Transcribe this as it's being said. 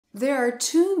There are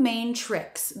two main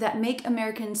tricks that make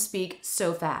Americans speak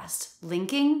so fast: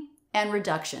 linking and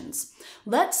reductions.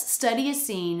 Let's study a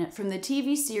scene from the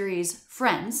TV series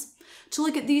Friends to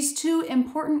look at these two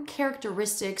important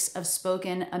characteristics of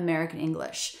spoken American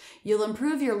English. You'll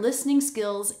improve your listening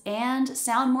skills and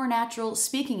sound more natural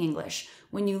speaking English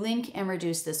when you link and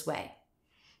reduce this way.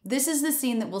 This is the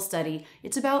scene that we'll study.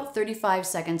 It's about 35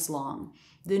 seconds long.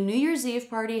 The New Year's Eve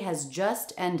party has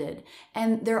just ended,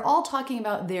 and they're all talking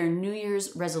about their New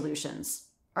Year's resolutions.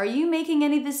 Are you making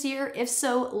any this year? If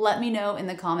so, let me know in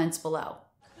the comments below.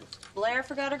 Blair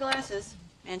forgot her glasses,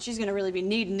 and she's gonna really be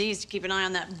needing these to keep an eye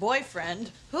on that boyfriend,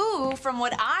 who, from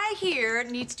what I hear,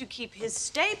 needs to keep his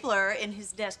stapler in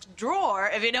his desk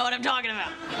drawer, if you know what I'm talking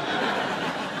about.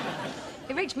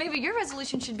 Hey, Rach, maybe your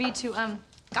resolution should be to,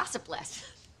 gossip less.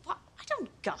 What? I don't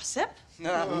gossip.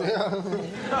 No.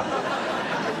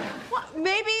 Well,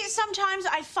 maybe sometimes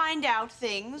I find out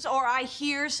things, or I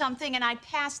hear something and I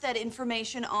pass that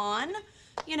information on.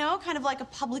 You know, kind of like a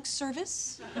public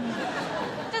service.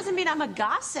 Doesn't mean I'm a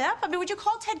gossip. I mean, would you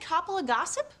call Ted Koppel a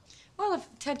gossip? Well, if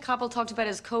Ted Koppel talked about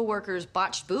his co-workers'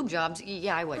 botched boob jobs,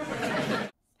 yeah, I would.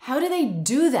 How do they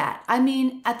do that? I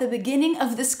mean, at the beginning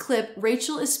of this clip,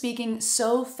 Rachel is speaking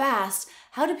so fast.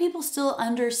 How do people still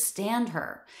understand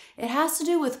her? It has to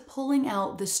do with pulling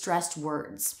out the stressed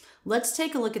words. Let's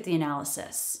take a look at the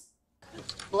analysis.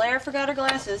 Blair forgot her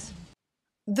glasses.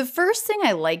 The first thing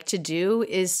I like to do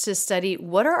is to study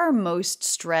what are our most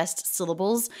stressed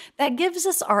syllables. That gives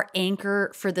us our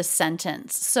anchor for the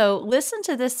sentence. So listen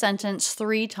to this sentence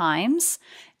 3 times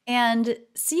and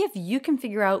see if you can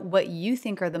figure out what you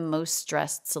think are the most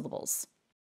stressed syllables.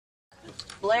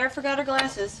 Blair forgot her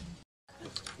glasses.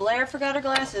 Blair forgot her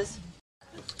glasses.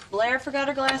 Blair forgot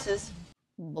her glasses.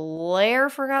 Blair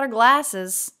forgot her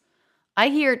glasses. I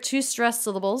hear 2 stressed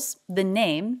syllables, the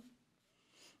name.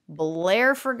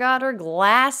 Blair forgot her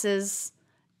glasses.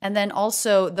 And then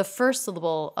also the first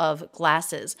syllable of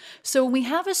glasses. So when we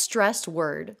have a stressed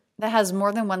word that has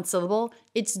more than 1 syllable,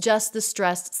 it's just the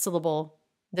stressed syllable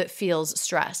that feels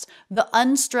stressed. The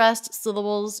unstressed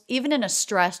syllables, even in a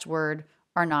stressed word,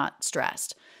 are not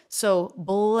stressed. So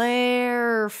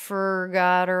Blair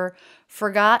forgot her,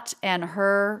 forgot and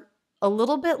her, a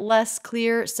little bit less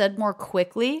clear, said more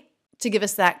quickly to give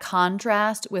us that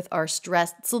contrast with our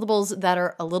stressed syllables that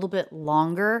are a little bit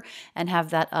longer and have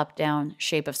that up-down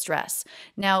shape of stress.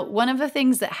 Now, one of the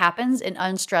things that happens in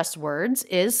unstressed words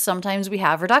is sometimes we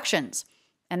have reductions,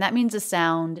 and that means a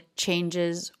sound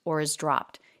changes or is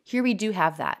dropped. Here we do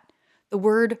have that. The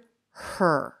word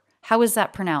her. How is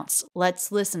that pronounced?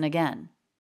 Let's listen again.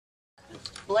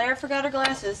 Blair forgot her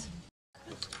glasses.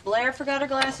 Blair forgot her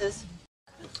glasses.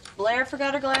 Blair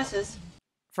forgot her glasses.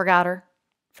 Forgot her.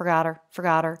 Forgot her.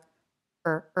 Forgot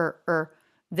her.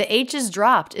 The H is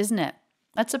dropped, isn't it?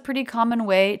 That's a pretty common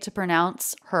way to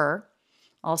pronounce her.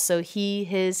 Also, he,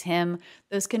 his, him,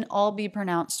 those can all be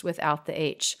pronounced without the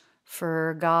H.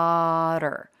 Forgot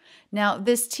her. Now,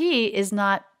 this T is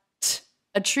not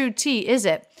a true T, is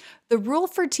it? The rule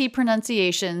for T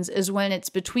pronunciations is when it's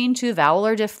between 2 vowel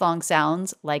or diphthong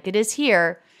sounds, like it is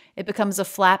here, it becomes a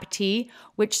flap T,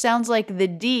 which sounds like the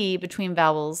D between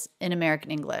vowels in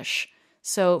American English.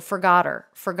 So forgot her,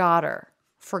 forgot her,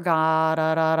 forgot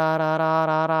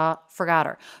forgot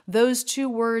her. Those 2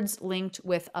 words linked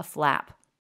with a flap.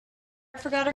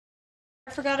 Forgot her.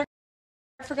 Forgot her.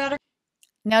 Forgot her.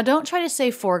 Now don't try to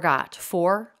say forgot,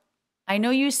 for. I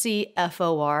know you see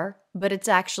F-O-R, but it's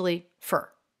actually fur.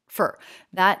 Fur.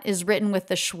 That is written with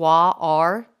the schwa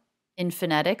R in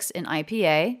phonetics in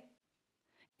IPA.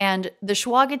 And the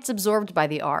schwa gets absorbed by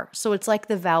the R. So it's like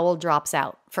the vowel drops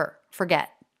out. Fur. Forget.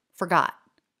 Forgot.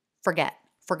 Forget.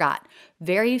 Forgot.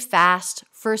 Very fast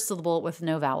first syllable with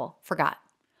no vowel. Forgot.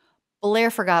 Blair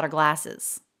forgot her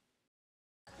glasses.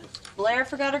 Blair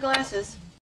forgot her glasses.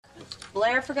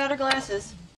 Blair forgot her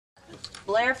glasses.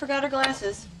 Blair forgot her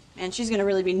glasses. And she's gonna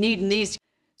really be needing these.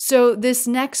 So this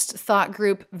next thought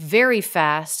group, very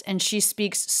fast, and she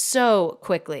speaks so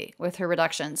quickly with her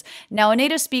reductions. Now, a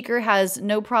native speaker has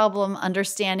no problem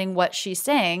understanding what she's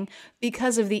saying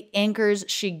because of the anchors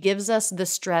she gives us, the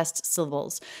stressed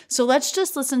syllables. So let's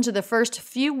just listen to the first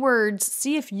few words,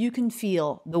 see if you can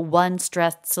feel the one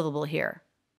stressed syllable here.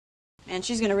 And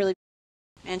she's gonna really,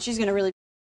 and she's gonna really,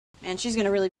 and she's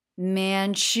gonna really.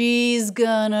 Man, she's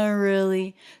gonna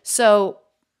really. So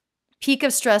peak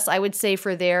of stress, I would say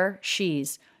for there,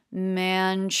 she's.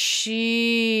 Man,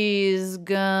 she's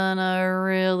gonna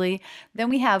really. Then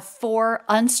we have 4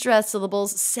 unstressed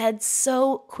syllables said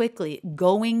so quickly.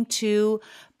 Going to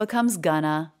becomes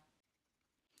gonna.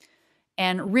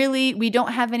 And really, we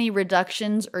don't have any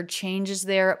reductions or changes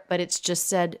there, but it's just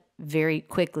said very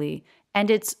quickly, and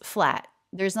it's flat.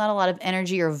 There's not a lot of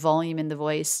energy or volume in the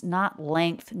voice, not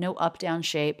length, no up down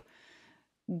shape.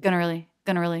 Gonna really,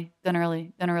 gonna really, gonna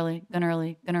really, gonna really, gonna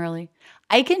really, gonna really.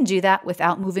 I can do that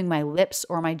without moving my lips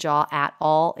or my jaw at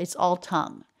all. It's all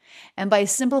tongue. And by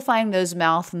simplifying those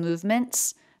mouth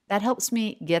movements, that helps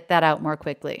me get that out more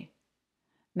quickly.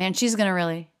 Man, she's gonna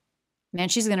really. Man,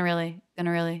 she's gonna really,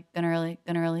 gonna really, gonna really,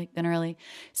 gonna really, gonna really.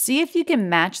 See if you can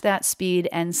match that speed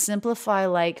and simplify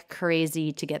like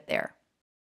crazy to get there.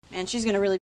 Man, she's gonna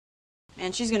really,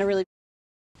 man, she's gonna really,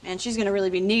 man, she's gonna really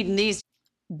be needing these.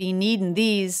 Be needing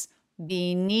these,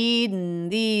 be needing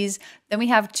these. Then we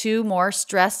have two more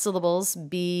stressed syllables.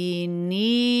 Be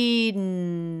needing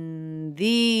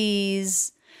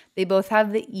these. They both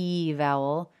have the E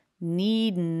vowel.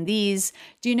 Needing these.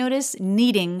 Do you notice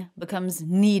needing becomes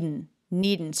needin',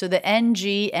 needin'? So the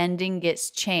NG ending gets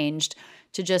changed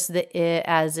to just the I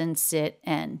as in sit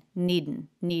and needin',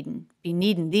 needin'. Be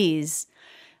needing these.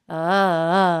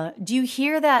 Do you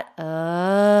hear that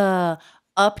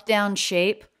up down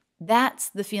shape? That's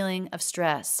the feeling of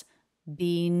stress.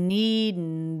 Be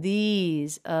needing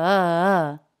these.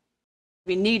 Be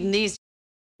needing these.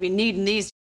 Be needing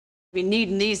these. Be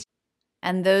needing these.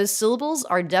 And those syllables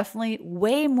are definitely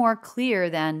way more clear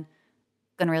than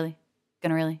gonna really,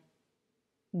 gonna really,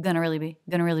 gonna really be,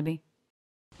 gonna really be.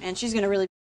 Man, she's gonna really,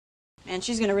 man,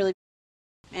 she's gonna really,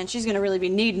 man, she's gonna really be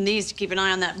needing these to keep an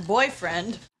eye on that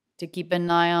boyfriend. To keep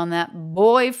an eye on that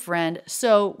boyfriend.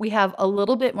 So we have a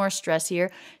little bit more stress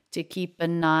here. To keep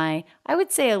an eye. I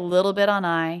would say a little bit on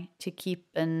I. To keep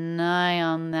an eye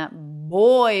on that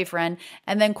boyfriend.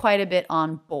 And then quite a bit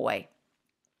on boy.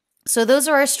 So those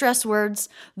are our stress words.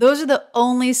 Those are the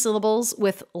only syllables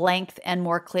with length and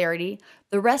more clarity.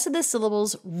 The rest of the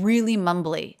syllables really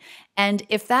mumbly. And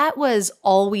if that was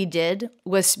all we did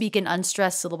was speak in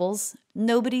unstressed syllables,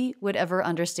 nobody would ever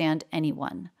understand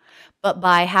anyone. But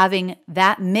by having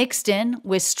that mixed in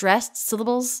with stressed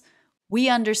syllables, we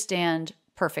understand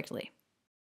perfectly.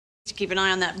 To keep an eye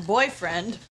on that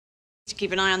boyfriend. To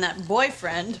keep an eye on that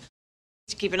boyfriend.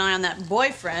 To keep an eye on that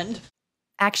boyfriend.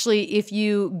 Actually, if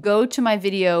you go to my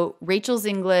video, Rachel's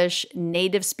English,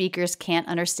 native speakers can't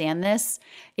understand this.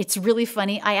 It's really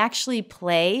funny. I actually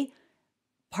play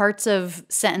parts of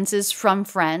sentences from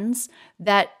friends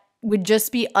that would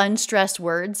just be unstressed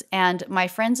words, and my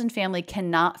friends and family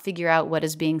cannot figure out what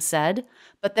is being said.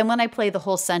 But then when I play the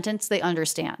whole sentence, they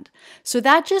understand. So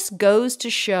that just goes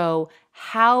to show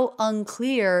how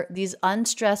unclear these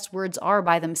unstressed words are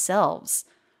by themselves.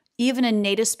 Even a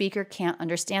native speaker can't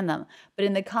understand them. But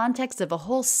in the context of a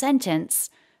whole sentence,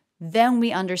 then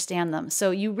we understand them. So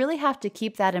you really have to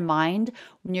keep that in mind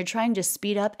when you're trying to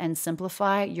speed up and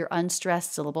simplify your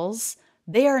unstressed syllables.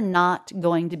 They are not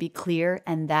going to be clear,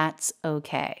 and that's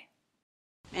okay.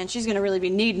 And she's going to really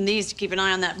be needing these to keep an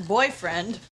eye on that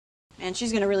boyfriend. And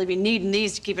she's going to really be needing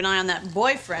these to keep an eye on that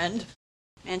boyfriend.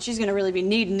 And she's going to really be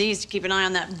needing these to keep an eye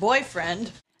on that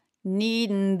boyfriend.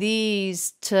 Needing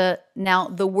these to, now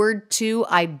the word to,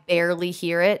 I barely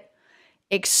hear it.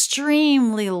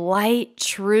 Extremely light,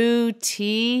 true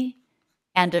T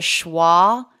and a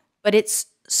schwa, but it's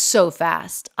so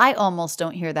fast. I almost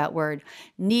don't hear that word.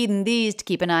 Needing these to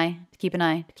keep an eye, to keep an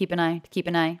eye, to keep an eye, to keep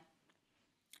an eye.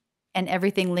 And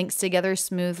everything links together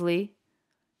smoothly.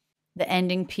 The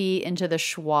ending P into the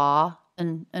schwa,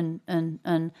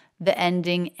 the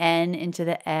ending N into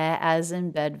the E as in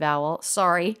bed vowel.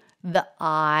 Sorry, the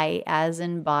I as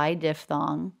in by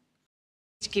diphthong.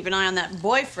 To keep an eye on that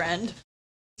boyfriend.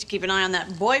 To keep an eye on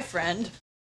that boyfriend.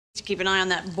 To keep an eye on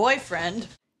that boyfriend.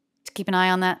 To keep an eye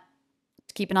on that.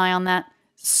 To keep an eye on that.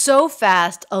 So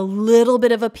fast, a little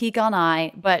bit of a peak on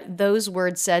I, but those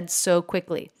words said so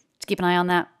quickly. To keep an eye on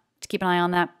that. To keep an eye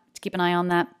on that. To keep an eye on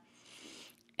that.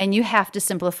 And you have to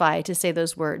simplify to say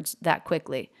those words that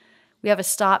quickly. We have a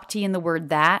stop T in the word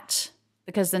that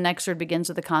because the next word begins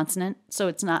with a consonant. So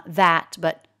it's not that,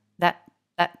 but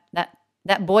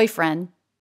that boyfriend.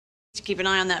 To keep an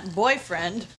eye on that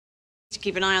boyfriend. To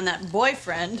keep an eye on that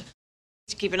boyfriend.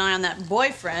 To keep an eye on that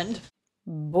boyfriend.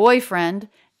 Boyfriend.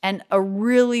 And a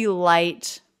really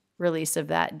light release of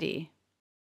that D.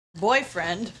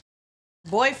 Boyfriend.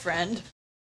 Boyfriend.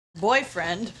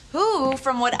 Boyfriend. Who,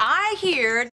 from what I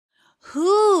hear.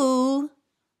 Who,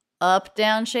 up,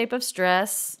 down shape of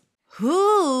stress.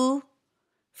 Who,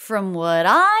 from what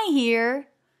I hear.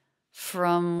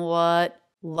 From what,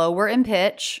 lower in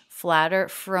pitch, flatter,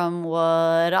 from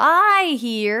what I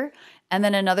hear. And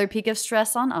then another peak of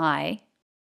stress on I.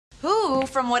 Who,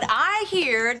 from what I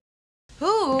hear.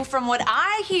 Who, from what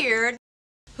I hear.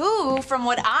 Who, from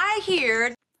what I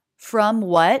hear. From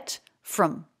what?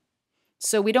 From.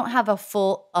 So we don't have a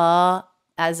full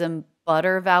as in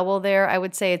butter vowel there, I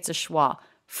would say it's a schwa.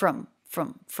 From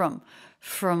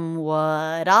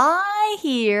what I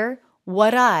hear,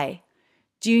 what I.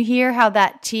 Do you hear how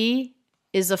that T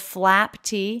is a flap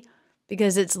T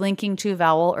because it's linking two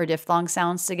vowel or diphthong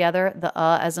sounds together, the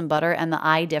as in butter and the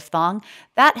I diphthong?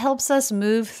 That helps us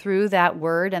move through that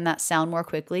word and that sound more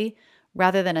quickly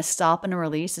rather than a stop and a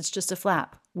release. It's just a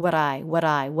flap. What I.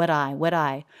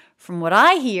 From what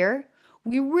I hear,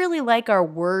 we really like our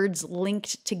words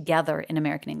linked together in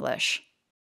American English.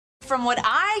 From what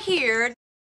I hear,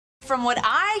 from what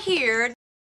I hear,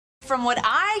 from what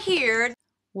I hear.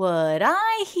 What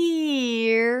I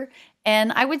hear.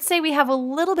 And I would say we have a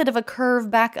little bit of a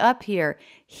curve back up here.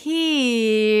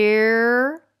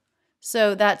 Here.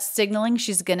 So that's signaling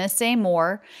she's going to say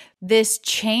more. This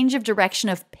change of direction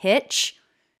of pitch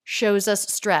shows us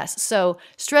stress. So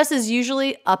stress is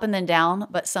usually up and then down,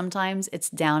 but sometimes it's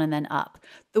down and then up.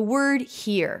 The word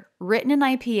here, written in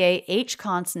IPA, H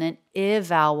consonant, I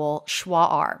vowel, schwa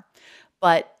R.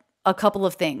 But a couple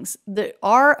of things. The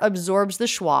R absorbs the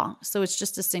schwa, so it's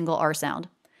just a single R sound.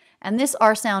 And this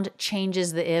R sound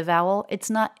changes the I vowel. It's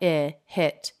not I,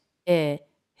 hit, I,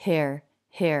 hair,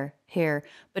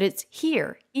 but it's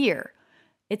here, ear.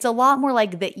 It's a lot more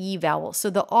like the E vowel. So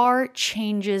the R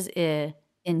changes I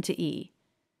into E.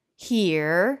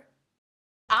 Here.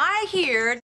 I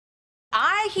hear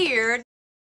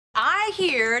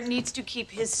needs to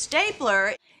keep his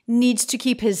stapler. Needs to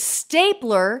keep his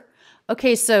stapler.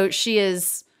 Okay, so she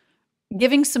is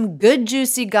giving some good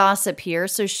juicy gossip here.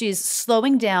 So she's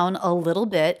slowing down a little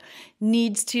bit.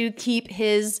 Needs to keep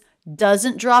his,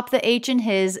 doesn't drop the H in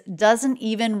his, doesn't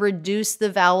even reduce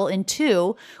the vowel in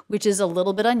two, which is a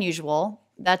little bit unusual.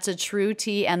 That's a true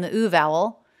T and the U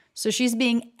vowel. So she's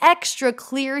being extra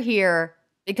clear here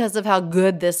because of how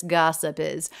good this gossip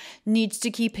is. Needs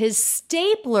to keep his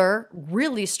stapler,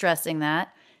 really stressing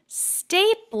that.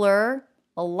 Stapler,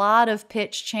 a lot of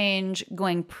pitch change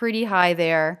going pretty high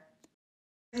there.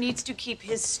 Needs to keep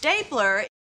his stapler.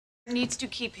 Needs to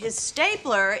keep his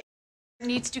stapler.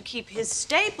 Needs to keep his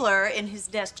stapler in his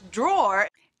desk drawer.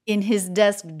 In his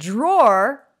desk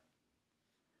drawer.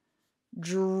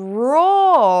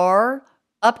 Drawer.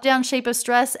 Up-down shape of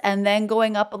stress and then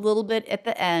going up a little bit at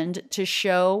the end to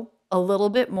show a little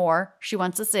bit more she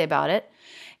wants to say about it.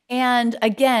 And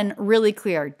again, really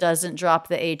clear. Doesn't drop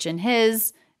the H in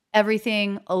his.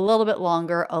 Everything a little bit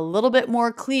longer, a little bit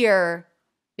more clear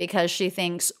because she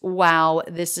thinks, wow,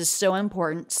 this is so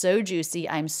important, so juicy.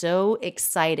 I'm so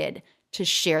excited to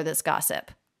share this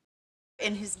gossip.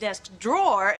 In his desk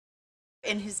drawer.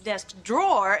 In his desk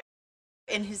drawer.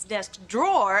 In his desk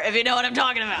drawer, if you know what I'm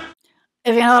talking about.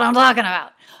 If you know what I'm talking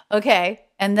about. Okay.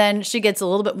 And then she gets a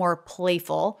little bit more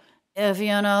playful. If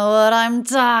you know what I'm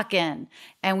talking.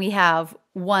 And we have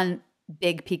one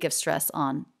big peak of stress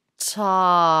on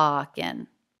talking.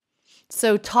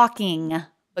 So talking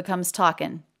becomes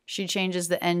talkin'. She changes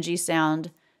the NG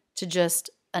sound to just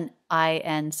an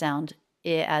IN sound. I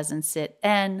as in sit,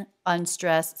 N,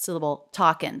 unstressed syllable,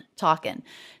 talkin'.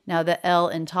 Now the L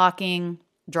in talking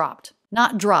dropped.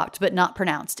 Not dropped, but not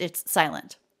pronounced. It's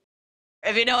silent.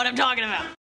 If you know what I'm talking about.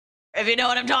 If you know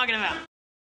what I'm talking about.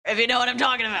 If you know what I'm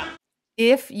talking about.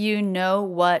 If you know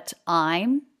what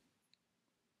I'm,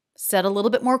 said a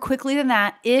little bit more quickly than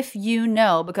that. If you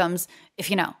know becomes if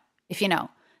you know.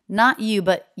 Not you,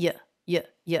 but you.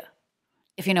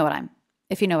 If you know what I'm.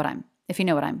 If you know what I'm. If you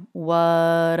know what I'm.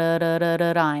 What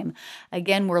I'm.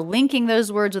 Again, we're linking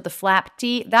those words with a flap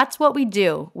T. That's what we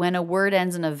do when a word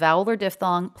ends in a vowel or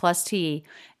diphthong plus T,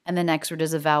 and the next word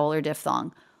is a vowel or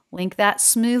diphthong. Link that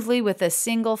smoothly with a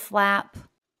single flap,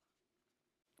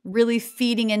 really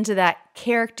feeding into that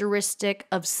characteristic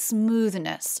of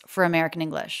smoothness for American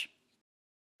English.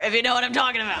 If you know what I'm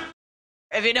talking about.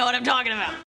 If you know what I'm talking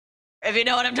about. If you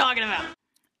know what I'm talking about.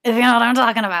 If you know what I'm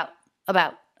talking about.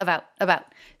 About.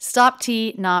 Stop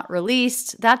T, not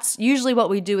released. That's usually what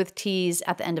we do with T's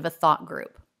at the end of a thought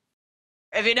group.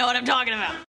 If you know what I'm talking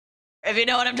about. If you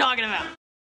know what I'm talking about.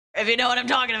 If you know what I'm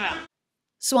talking about.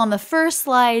 So on the first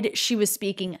slide, she was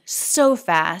speaking so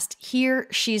fast. Here,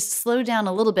 she's slowed down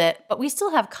a little bit, but we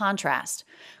still have contrast.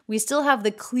 We still have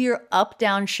the clear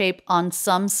up-down shape on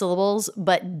some syllables,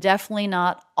 but definitely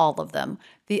not all of them.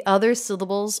 The other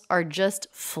syllables are just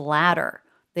flatter.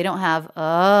 They don't have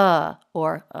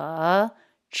or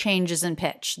changes in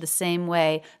pitch the same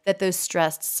way that those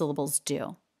stressed syllables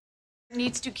do.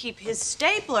 Needs to keep his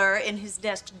stapler in his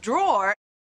desk drawer.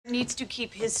 Needs to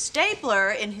keep his stapler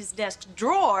in his desk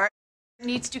drawer.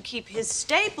 Needs to keep his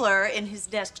stapler in his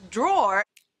desk drawer.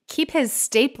 Keep his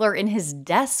stapler in his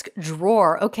desk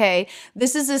drawer. Okay,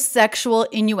 this is a sexual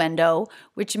innuendo,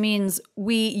 which means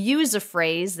we use a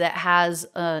phrase that has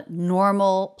a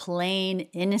normal, plain,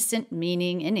 innocent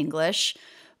meaning in English,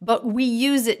 but we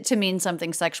use it to mean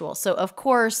something sexual. So, of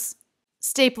course,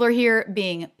 stapler here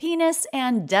being penis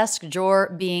and desk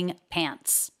drawer being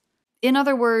pants. In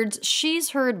other words,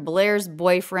 she's heard Blair's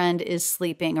boyfriend is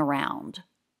sleeping around.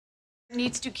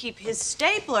 Needs to keep his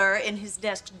stapler in his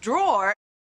desk drawer.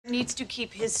 Needs to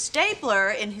keep his stapler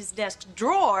in his desk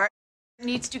drawer.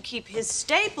 Needs to keep his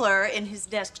stapler in his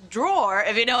desk drawer,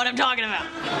 if you know what I'm talking about.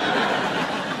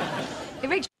 Hey,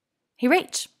 Rach. Hey,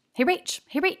 Rach. Hey, Rach.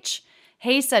 Hey, Rach.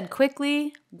 Hey said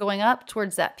quickly, going up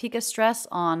towards that peak of stress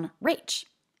on Rach.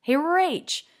 Hey,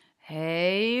 Rach.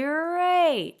 Hey,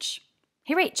 Rach.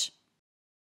 Hey, Rach.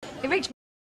 Hey, Rach.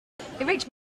 Hey, Rach.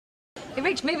 Hey,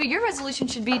 Rach, maybe your resolution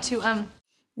should be to,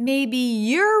 Maybe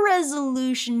your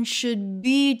resolution should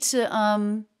be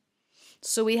to,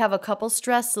 So we have a couple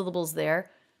stress syllables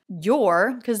there.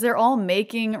 Your, because they're all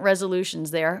making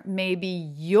resolutions there. Maybe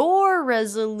your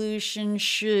resolution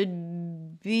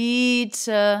should be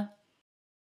to...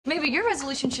 Maybe your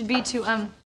resolution should be to,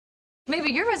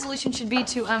 Maybe your resolution should be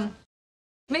to,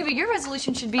 Maybe your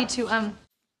resolution should be to,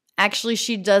 Actually,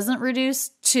 she doesn't reduce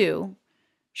to.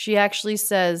 She actually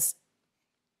says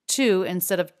to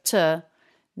instead of to.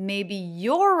 Maybe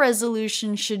your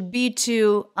resolution should be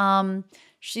to,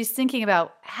 she's thinking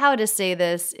about how to say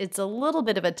this. It's a little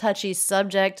bit of a touchy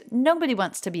subject. Nobody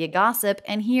wants to be a gossip.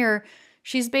 And here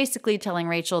she's basically telling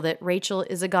Rachel that Rachel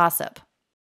is a gossip.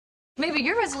 Maybe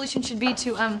your resolution should be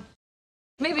to,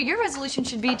 Maybe your resolution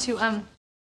should be to,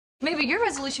 Maybe your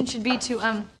resolution should be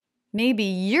to, Maybe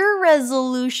your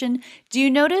resolution. Do you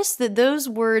notice that those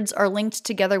words are linked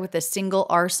together with a single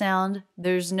R sound?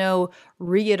 There's no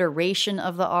reiteration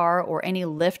of the R or any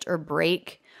lift or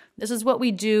break. This is what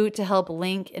we do to help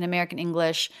link in American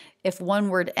English. If one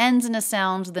word ends in a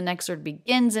sound, the next word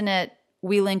begins in it,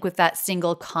 we link with that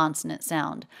single consonant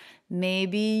sound.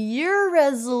 Maybe your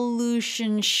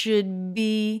resolution should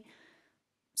be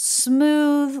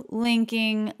smooth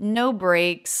linking, no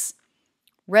breaks.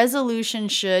 Resolution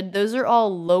should, those are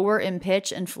all lower in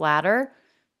pitch and flatter,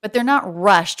 but they're not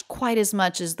rushed quite as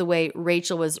much as the way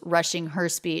Rachel was rushing her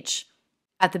speech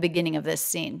at the beginning of this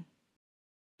scene.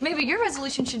 Maybe your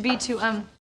resolution should be to,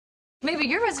 Maybe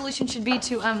your resolution should be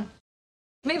to,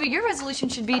 Maybe your resolution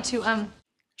should be to,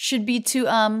 Should be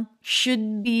to,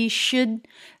 should be, should.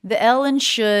 The L in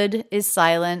should is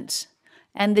silent,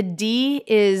 and the D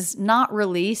is not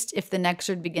released if the next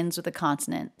word begins with a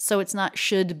consonant. So it's not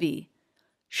should be,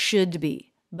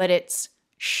 but it's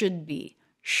should be,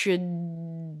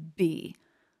 should be.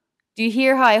 Do you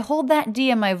hear how I hold that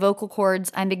D in my vocal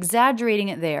cords? I'm exaggerating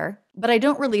it there, but I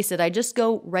don't release it. I just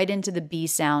go right into the B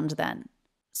sound then.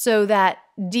 So that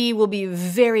D will be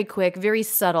very quick, very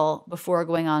subtle before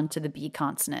going on to the B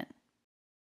consonant.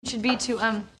 Should be to,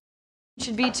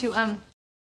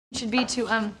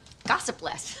 gossip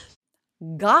less.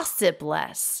 Gossip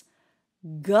less.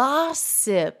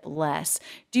 Gossip less.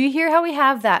 Do you hear how we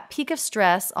have that peak of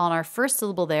stress on our first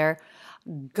syllable there?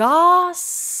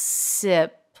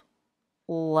 Gossip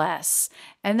less.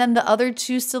 And then the other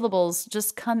two syllables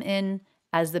just come in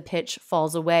as the pitch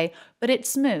falls away, but it's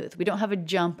smooth. We don't have a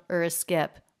jump or a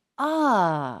skip.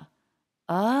 Gossip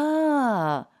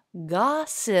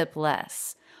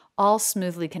less. All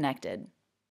smoothly connected.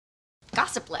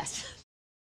 Gossip less.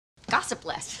 Gossip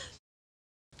less.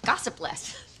 Gossip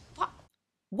less.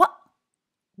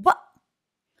 What?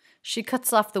 She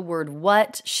cuts off the word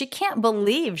what. She can't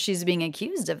believe she's being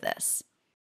accused of this.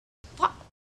 What?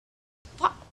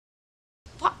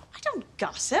 I don't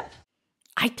gossip.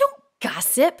 I don't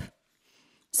gossip.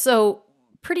 So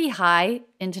pretty high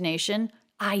intonation.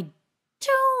 I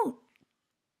don't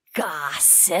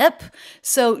gossip.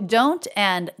 So don't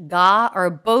and ga are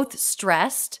both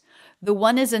stressed. The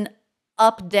one is an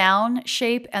up-down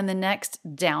shape and the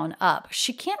next down-up.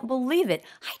 She can't believe it.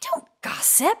 I don't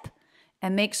gossip.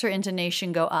 And makes her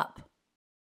intonation go up.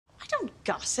 I don't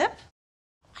gossip.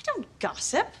 I don't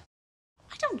gossip.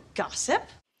 I don't gossip.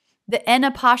 The N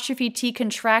apostrophe T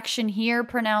contraction here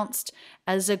pronounced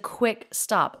as a quick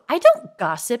stop. I don't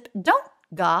gossip. Don't.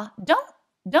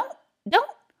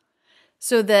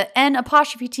 So the N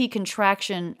apostrophe T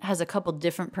contraction has a couple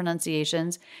different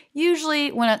pronunciations.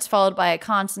 Usually when it's followed by a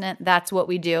consonant, that's what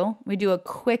we do. We do a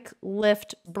quick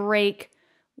lift, break,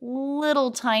 little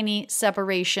tiny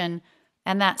separation,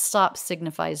 and that stop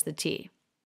signifies the T.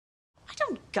 I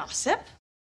don't gossip.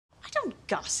 I don't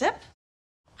gossip.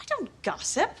 I don't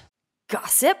gossip.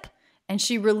 Gossip? and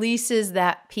she releases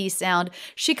that P sound.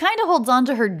 She kind of holds on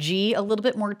to her G a little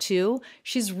bit more too.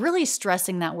 She's really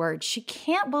stressing that word. She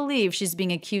can't believe she's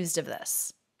being accused of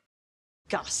this.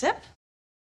 Gossip,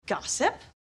 gossip,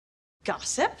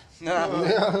 gossip.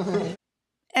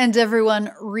 And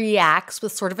everyone reacts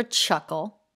with sort of a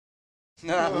chuckle.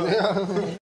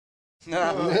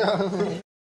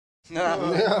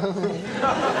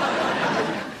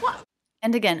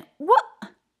 And again, what?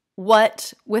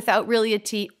 What without really a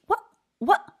T. What?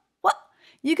 What? What?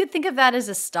 You could think of that as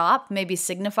a stop, maybe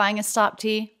signifying a stop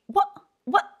T. What?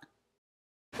 What?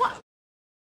 What?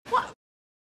 What?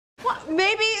 What?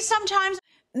 Maybe sometimes.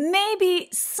 Maybe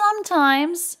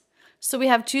sometimes. So we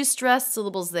have two stressed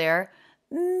syllables there.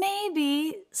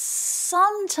 Maybe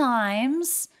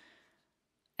sometimes.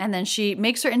 And then she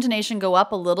makes her intonation go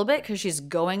up a little bit because she's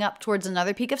going up towards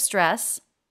another peak of stress.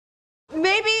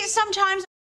 Maybe sometimes.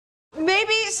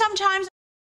 Maybe sometimes.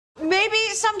 Maybe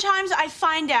sometimes I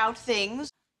find out things.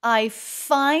 I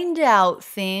find out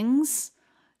things.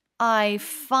 I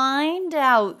find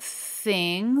out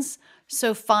things.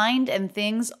 So find and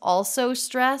things also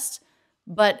stressed,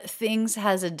 but things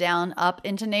has a down up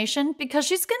intonation because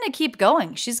she's going to keep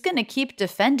going. She's going to keep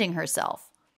defending herself.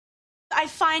 I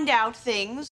find out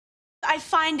things. I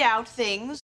find out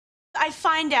things. I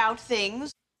find out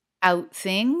things. Out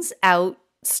things, out,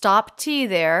 stop T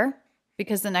there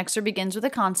because the next word begins with a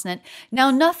consonant.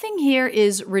 Now, nothing here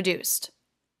is reduced.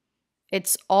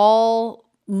 It's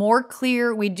all more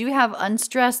clear. We do have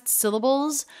unstressed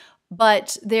syllables,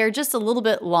 but they're just a little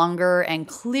bit longer and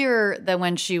clearer than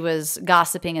when she was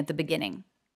gossiping at the beginning.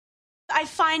 I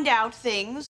find out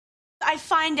things. I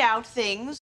find out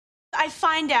things. I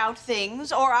find out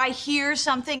things, or I hear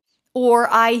something. Or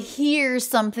I hear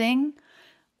something,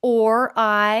 or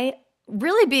I,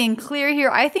 really being clear here,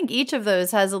 I think each of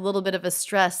those has a little bit of a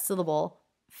stressed syllable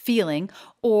feeling.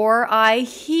 Or I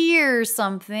hear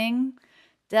something,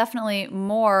 definitely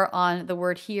more on the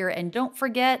word hear. And don't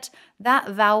forget, that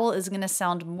vowel is going to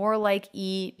sound more like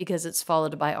E because it's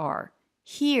followed by R.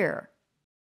 Hear.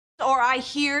 Or I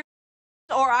hear,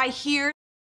 or I hear,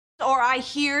 or I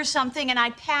hear something and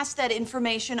I pass that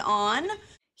information on.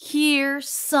 Hear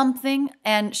something,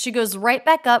 and she goes right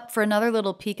back up for another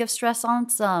little peak of stress on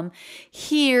some.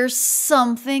 Hear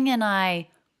something, and I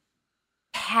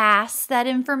pass that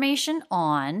information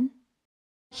on.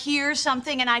 Hear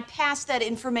something and I pass that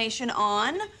information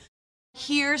on.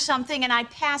 Hear something and I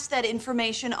pass that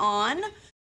information on.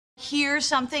 Hear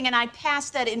something and I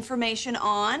pass that information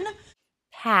on.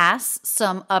 Pass,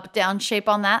 some up-down shape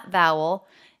on that vowel,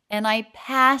 and I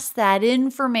pass that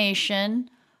information,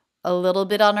 a little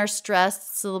bit on our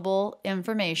stressed syllable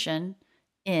information,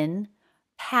 in,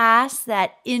 pass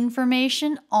that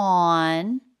information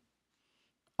on,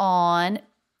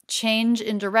 change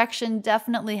in direction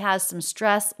definitely has some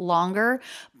stress, longer,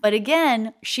 but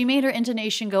again, she made her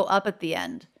intonation go up at the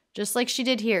end, just like she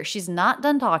did here. She's not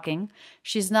done talking.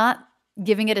 She's not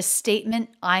giving it a statement,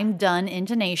 I'm done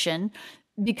intonation,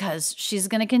 because she's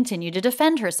going to continue to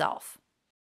defend herself.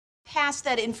 Pass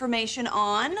that information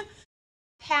on.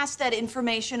 Pass that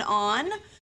information on.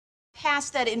 Pass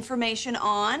that information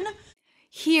on.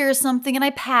 Hear something and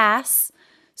I pass.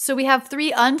 So we have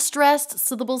three unstressed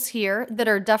syllables here that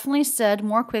are definitely said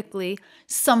more quickly.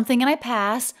 Something and I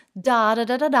pass. Da da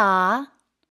da da da.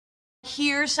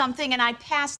 Hear something and I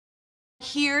pass.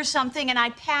 Hear something and I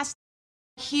pass.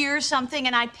 Hear something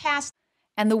and I pass.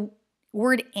 And the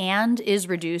word and is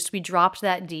reduced. We dropped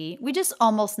that D. We just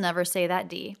almost never say that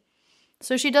D.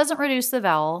 So she doesn't reduce the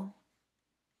vowel.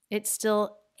 It's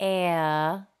still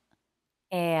a.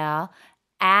 A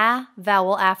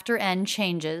vowel after N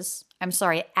changes. I'm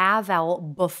sorry, a vowel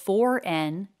before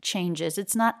N changes.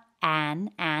 It's not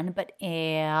an, but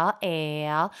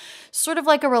a. Sort of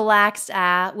like a relaxed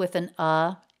a with an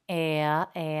an.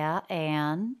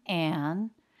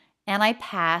 And I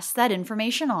pass that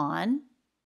information on.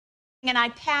 And I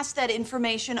pass that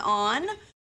information on.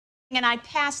 And I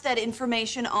pass that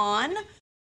information on.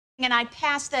 And I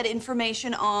pass that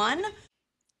information on.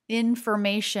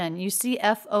 Information. You see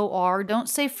F-O-R. Don't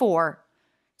say for.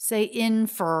 Say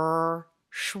infer.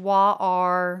 Schwa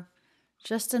R.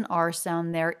 Just an R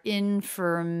sound there.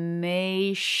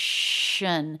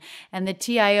 Information. And the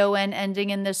T-I-O-N ending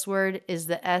in this word is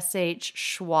the S-H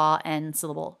schwa N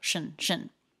syllable. Shin, shin.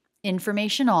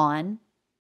 Information on.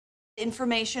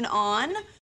 Information on.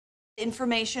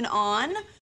 Information on.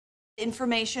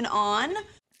 Information on.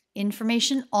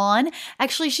 Information on.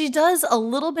 Actually, she does a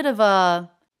little bit of a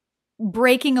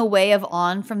breaking away of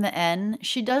on from the N.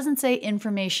 She doesn't say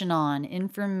information on,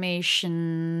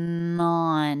 information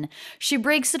on. She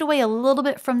breaks it away a little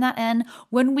bit from that N.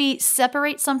 When we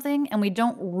separate something and we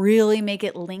don't really make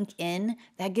it link in,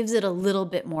 that gives it a little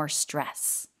bit more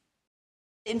stress.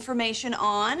 Information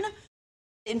on,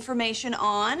 information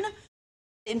on,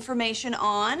 information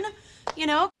on, you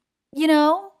know.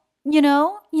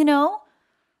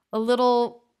 A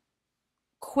little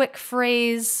quick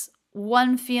phrase,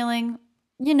 one feeling,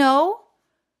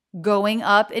 going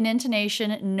up in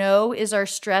intonation. No is our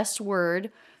stressed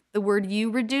word. The word you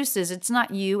reduces. It's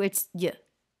not you, it's y.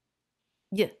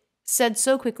 Y. Said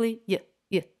so quickly, y.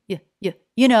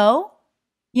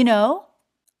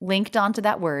 Linked onto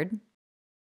that word.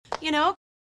 Kind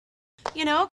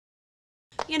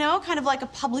of like a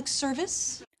public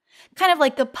service. Kind of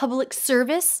like a public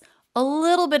service. A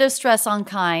little bit of stress on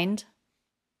kind.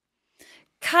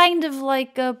 Kind of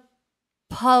like a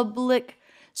public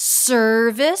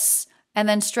service. And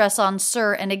then stress on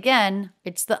sir. And again,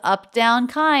 it's the up, down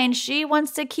kind. She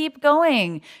wants to keep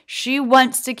going. She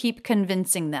wants to keep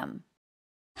convincing them.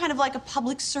 Kind of like a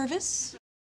public service.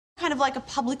 Kind of like a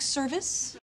public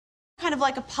service. Kind of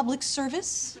like a public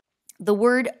service. The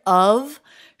word of,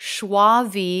 schwa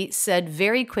V, said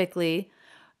very quickly.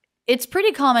 It's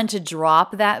pretty common to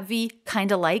drop that V,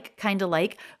 kind of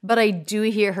like, but I do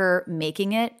hear her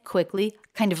making it quickly,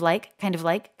 kind of like, kind of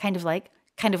like, kind of like,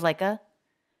 kind of like a,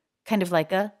 kind of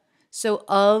like a. So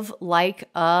of, like,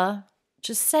 a,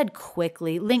 just said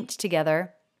quickly, linked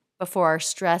together before our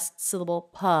stressed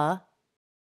syllable pa.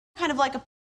 Kind of like a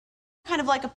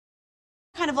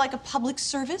public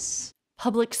service.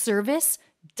 Public service,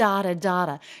 dada,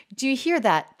 dada. Do you hear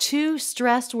that? Two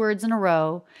stressed words in a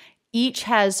row. Each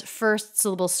has first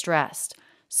syllable stressed.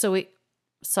 Let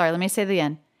me say that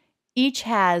again. Each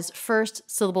has first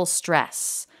syllable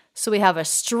stress. So we have a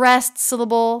stressed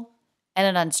syllable and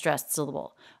an unstressed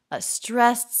syllable. A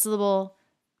stressed syllable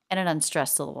and an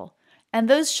unstressed syllable. And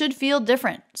those should feel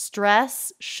different.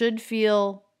 Stress should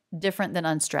feel different than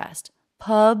unstressed.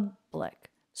 Public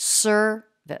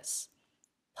service.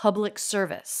 Public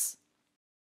service.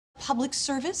 Public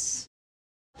service.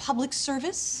 Public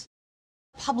service.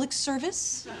 Public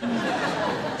service.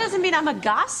 Doesn't mean I'm a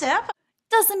gossip.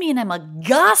 Doesn't mean I'm a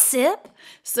gossip.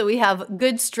 So we have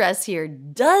good stress here.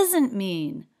 Doesn't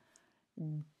mean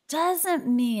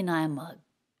I'm a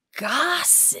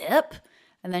gossip.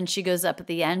 And then she goes up at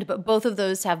the end, but both of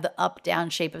those have the up-down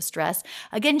shape of stress.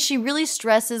 Again, she really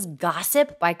stresses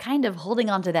gossip by kind of holding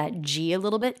onto that G a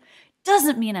little bit.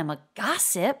 Doesn't mean I'm a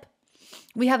gossip.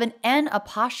 We have an N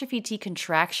apostrophe T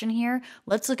contraction here.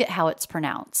 Let's look at how it's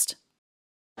pronounced.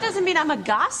 Doesn't mean I'm a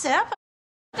gossip.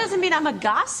 Doesn't mean I'm a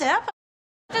gossip.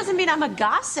 Doesn't mean I'm a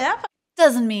gossip.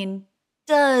 Doesn't mean.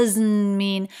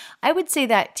 I would say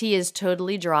that T is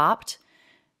totally dropped.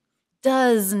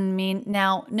 Doesn't mean.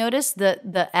 Now, notice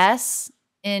the S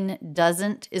in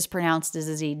doesn't is pronounced as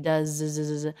a Z.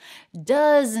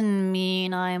 Doesn't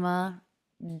mean I'm a.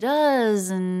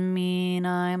 Doesn't mean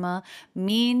I'm a.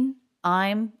 Mean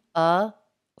I'm a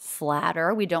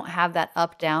flatter. We don't have that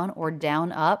up, down or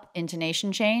down, up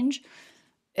intonation change.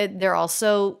 They're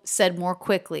also said more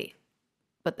quickly,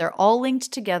 but they're all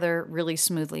linked together really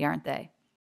smoothly, aren't they?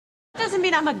 Doesn't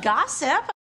mean I'm a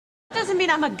gossip. Doesn't mean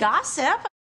I'm a gossip.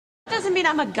 Doesn't mean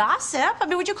I'm a gossip. I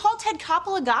mean, would you call Ted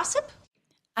Koppel a gossip?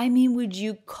 I mean, would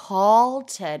you call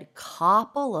Ted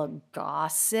Koppel a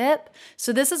gossip?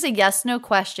 So this is a yes-no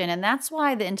question, and that's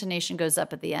why the intonation goes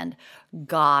up at the end.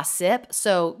 Gossip.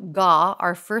 So ga,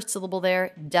 our first syllable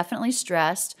there, definitely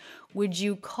stressed. Would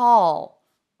you call,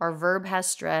 our verb has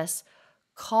stress,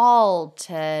 call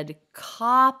Ted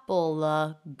Koppel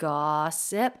a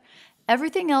gossip?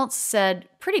 Everything else said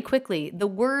pretty quickly. The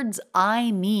words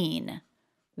I mean,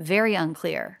 very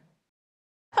unclear.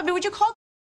 I mean, would you call?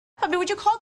 I mean, would you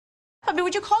call?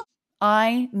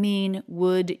 I mean,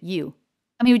 would you?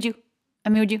 I mean, would you? I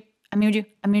mean, would you? I mean, would you?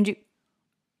 I mean, would you?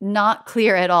 Not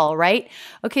clear at all, right?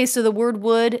 Okay, so the word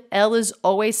would, L is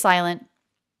always silent.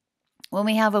 When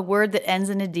we have a word that ends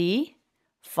in a D,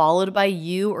 followed by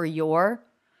you or your,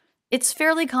 it's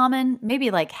fairly common,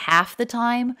 maybe like half the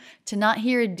time, to not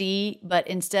hear a D, but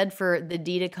instead for the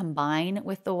D to combine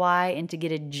with the Y and to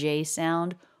get a J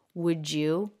sound. Would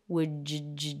you? Would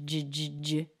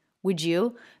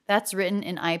you? That's written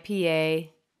in IPA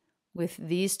with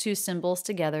these two symbols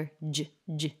together. J.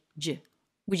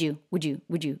 Would you?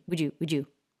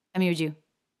 I mean,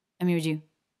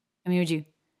 would you?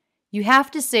 You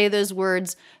have to say those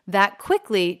words that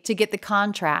quickly to get the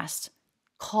contrast.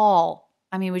 Call.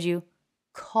 I mean, would you?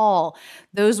 Call.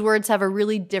 Those words have a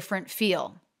really different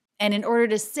feel. And in order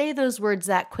to say those words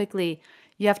that quickly,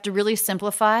 You have to really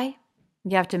simplify.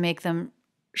 You have to make them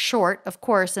short, of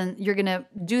course, and you're going to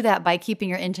do that by keeping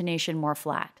your intonation more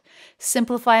flat.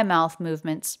 Simplify mouth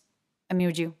movements.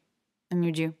 Amused you.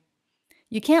 Amused you.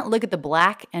 You can't look at the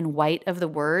black and white of the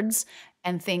words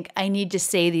and think, I need to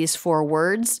say these 4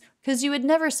 words, because you would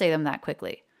never say them that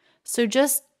quickly. So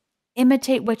just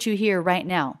imitate what you hear right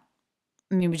now.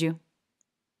 Amused you.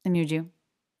 Amused you.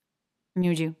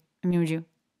 Amused you. Amused you.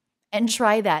 And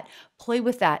try that. Play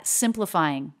with that,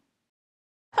 simplifying.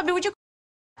 Would you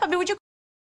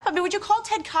call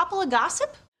Ted Koppel a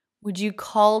gossip? Would you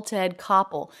call Ted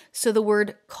Koppel? So the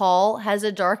word call has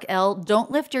a dark L.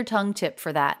 Don't lift your tongue tip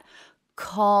for that.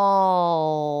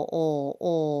 Call.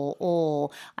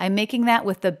 I'm making that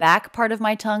with the back part of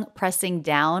my tongue pressing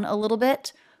down a little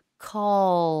bit.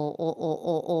 Call.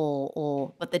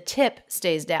 But the tip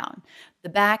stays down. The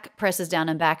back presses down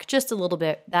and back just a little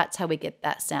bit. That's how we get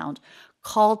that sound.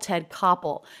 Call Ted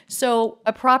Koppel. So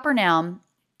a proper noun,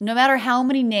 no matter how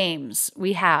many names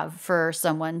we have for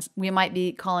someone, we might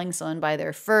be calling someone by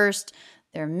their first,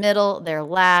 their middle, their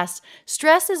last.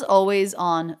 Stress is always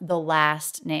on the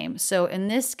last name. So in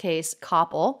this case,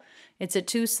 Koppel, it's a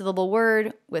 2-syllable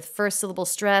word with first syllable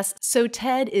stress. So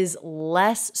Ted is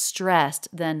less stressed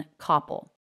than Koppel.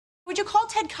 Would you call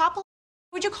Ted Koppel?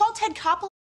 Would you call Ted Koppel?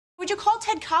 Would you call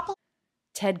Ted Koppel?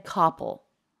 Ted Koppel.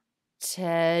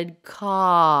 Ted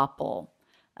Koppel.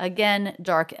 Again,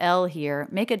 dark L here.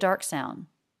 Make a dark sound.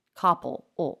 Koppel.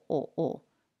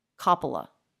 Coppola.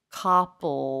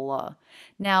 Coppola.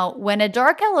 Now, when a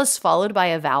dark L is followed by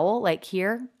a vowel, like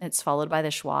here, it's followed by the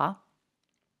schwa,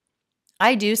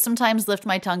 I do sometimes lift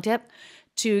my tongue tip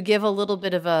to give a little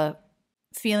bit of a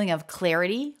feeling of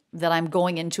clarity that I'm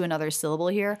going into another syllable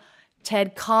here.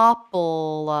 Ted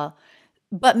Koppel.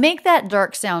 But make that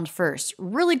dark sound first.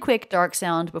 Really quick dark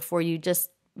sound before you just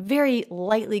very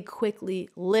lightly, quickly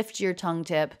lift your tongue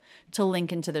tip to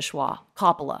link into the schwa.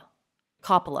 Coppola.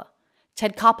 Coppola.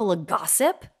 Ted Koppel a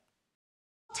gossip?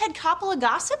 Ted Koppel a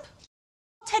gossip?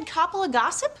 Ted Koppel a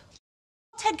gossip?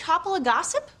 Ted Koppel a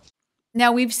gossip?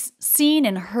 Now, we've seen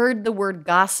and heard the word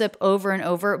gossip over and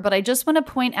over, but I just want to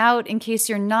point out, in case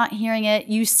you're not hearing it,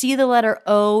 you see the letter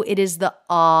O. It is the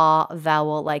ah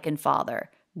vowel, like in father.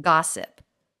 Gossip.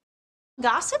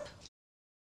 Gossip?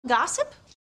 Gossip?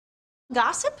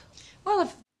 Gossip? Well,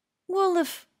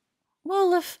 if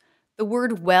the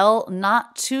word well,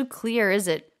 not too clear, is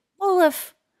it? Well,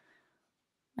 if.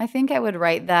 I think I would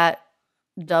write that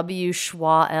W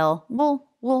schwa L.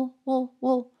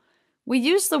 Well. We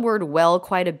use the word well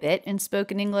quite a bit in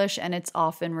spoken English, and it's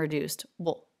often reduced.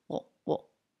 Well.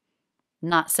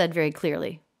 Not said very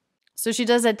clearly. So she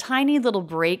does a tiny little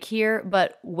break here,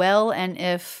 but well and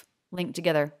if linked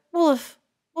together. Well, if.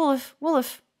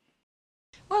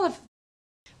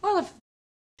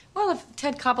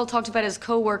 Ted Koppel talked about his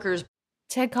coworkers.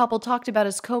 Ted Koppel talked about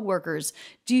his coworkers.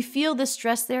 Do you feel the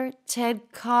stress there? Ted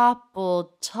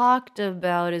Koppel talked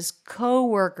about his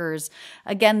coworkers.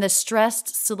 Again, the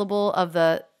stressed syllable of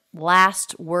the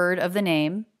last word of the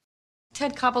name.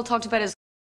 Ted Koppel talked about his.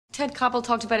 Ted Koppel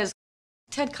talked about his.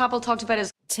 Ted Koppel talked about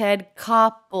his. Ted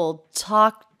Koppel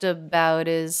talked about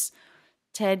his.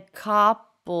 Ted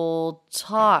Koppel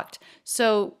talked.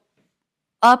 So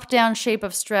up, down shape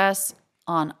of stress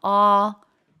on ah.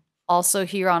 Also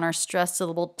here on our stress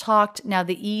syllable, talked. Now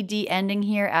the ED ending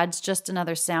here adds just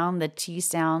another sound, the T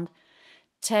sound.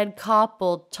 Ted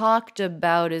Koppel talked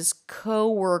about his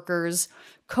coworkers.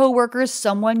 Coworkers,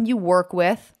 someone you work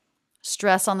with.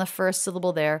 Stress on the first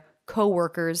syllable there.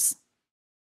 Coworkers.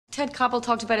 Ted Koppel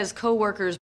talked about his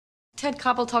coworkers. Ted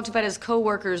Koppel talked about his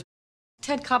coworkers.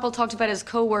 Ted Koppel talked about his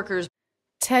coworkers.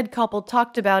 Ted Koppel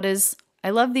talked about his.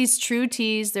 I love these true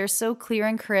T's. They're so clear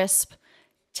and crisp.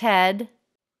 Ted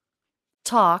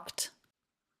talked.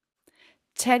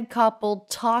 Ted Koppel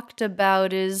talked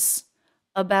about his.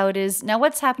 Now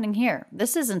what's happening here?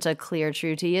 This isn't a clear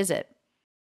true T, is it?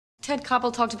 Ted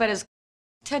Koppel talked about his.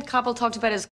 Ted Koppel talked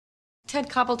about his. Ted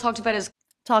Koppel talked about his.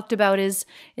 Talked about his.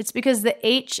 It's because the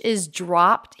H is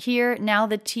dropped here. Now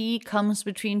the T comes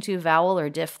between two vowel or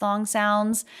diphthong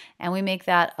sounds, and we make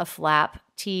that a flap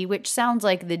T, which sounds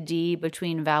like the D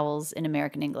between vowels in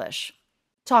American English.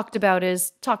 Talked about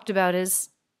his. Talked about his.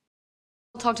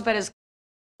 Talked about his.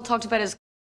 Talked about his.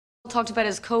 Talked about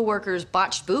his coworkers'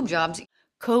 botched boob jobs.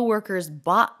 Coworkers'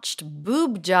 botched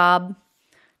boob job.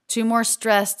 Two more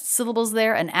stressed syllables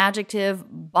there. An adjective,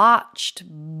 botched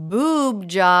boob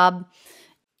job.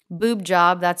 Boob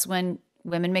job, that's when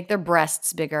women make their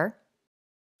breasts bigger.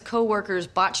 Coworkers'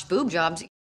 botched boob jobs.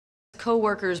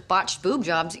 Coworkers' botched boob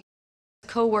jobs.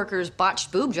 Coworkers'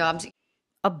 botched boob jobs.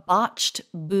 A botched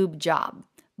boob job.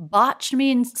 Botched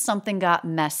means something got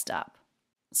messed up.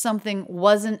 something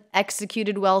wasn't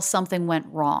executed well, something went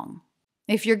wrong.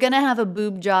 If you're going to have a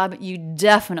boob job, you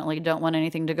definitely don't want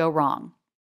anything to go wrong.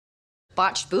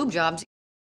 Botched boob jobs.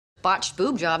 Botched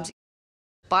boob jobs.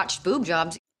 Botched boob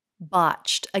jobs.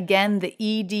 Botched. Again, the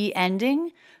ed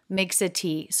ending makes a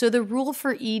T. So the rule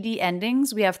for ed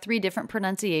endings, we have 3 different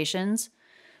pronunciations.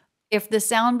 If the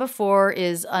sound before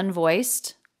is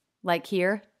unvoiced, like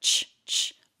here, ch,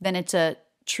 ch, then it's a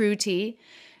true T.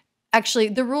 Actually,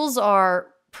 the rules are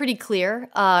pretty clear.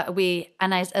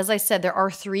 As I said, there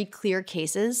are 3 clear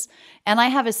cases, and I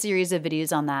have a series of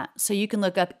videos on that. So you can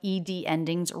look up ed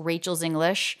endings, Rachel's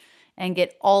English, and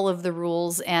get all of the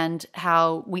rules and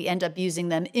how we end up using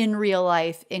them in real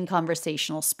life in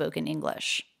conversational spoken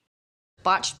English.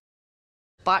 Botched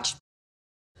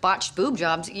boob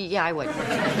jobs. Yeah, I would.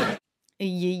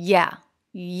 Yeah,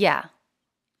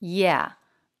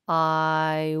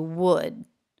 I would.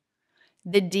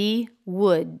 The D,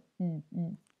 would.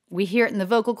 We hear it in the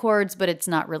vocal cords, but it's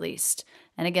not released.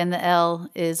 And again, the L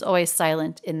is always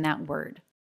silent in that word.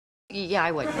 Yeah,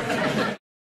 I would.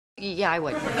 Yeah, I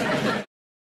would.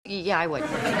 Yeah, I would.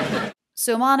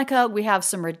 So, Monica, we have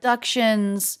some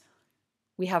reductions.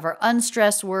 We have our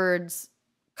unstressed words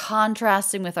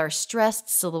contrasting with our stressed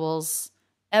syllables.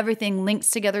 Everything links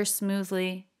together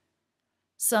smoothly.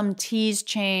 Some T's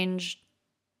changed.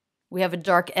 We have a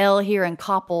dark L here in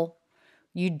couple.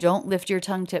 You don't lift your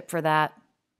tongue tip for that.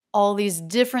 All these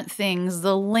different things,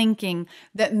 the linking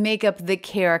that make up the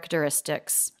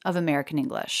characteristics of American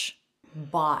English.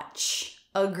 Botch,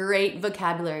 a great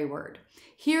vocabulary word.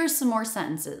 Here's some more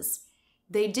sentences.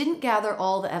 They didn't gather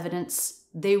all the evidence.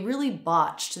 They really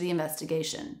botched the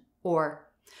investigation. Or,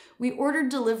 we ordered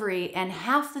delivery and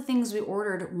half the things we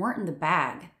ordered weren't in the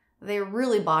bag. They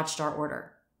really botched our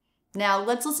order. Now,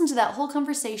 let's listen to that whole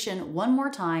conversation one more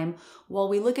time while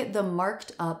we look at the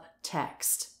marked up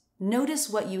text. Notice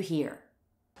what you hear.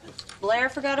 Blair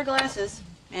forgot her glasses.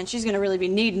 And she's gonna really be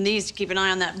needing these to keep an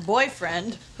eye on that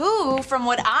boyfriend, who, from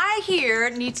what I hear,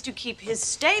 needs to keep his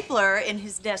stapler in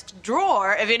his desk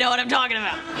drawer, if you know what I'm talking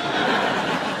about.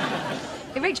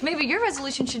 Hey, Rach, maybe your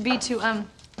resolution should be to,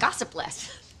 gossip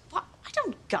less. What? I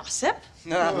don't gossip.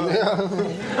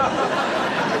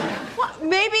 What?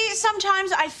 Maybe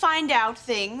sometimes I find out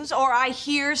things, or I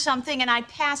hear something and I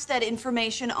pass that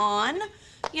information on.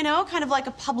 You know, kind of like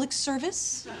a public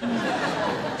service.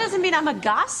 Doesn't mean I'm a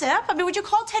gossip. I mean, would you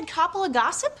call Ted Koppel a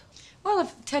gossip? Well,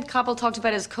 if Ted Koppel talked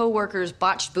about his co-workers'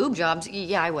 botched boob jobs,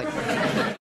 yeah, I would.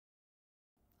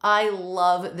 I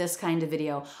love this kind of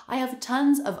video. I have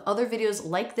tons of other videos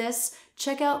like this.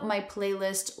 Check out my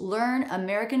playlist, Learn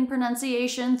American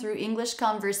Pronunciation Through English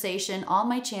Conversation on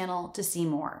my channel to see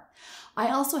more. I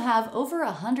also have over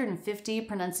 150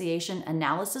 pronunciation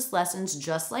analysis lessons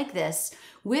just like this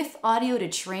with audio to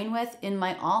train with in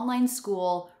my online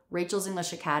school, Rachel's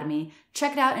English Academy.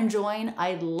 Check it out and join.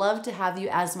 I'd love to have you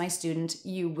as my student.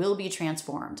 You will be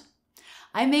transformed.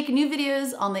 I make new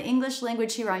videos on the English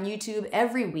language here on YouTube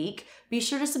every week. Be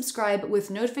sure to subscribe with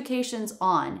notifications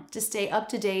on to stay up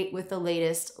to date with the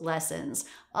latest lessons.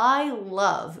 I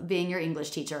love being your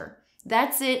English teacher.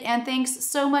 That's it, and thanks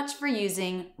so much for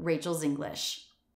using Rachel's English.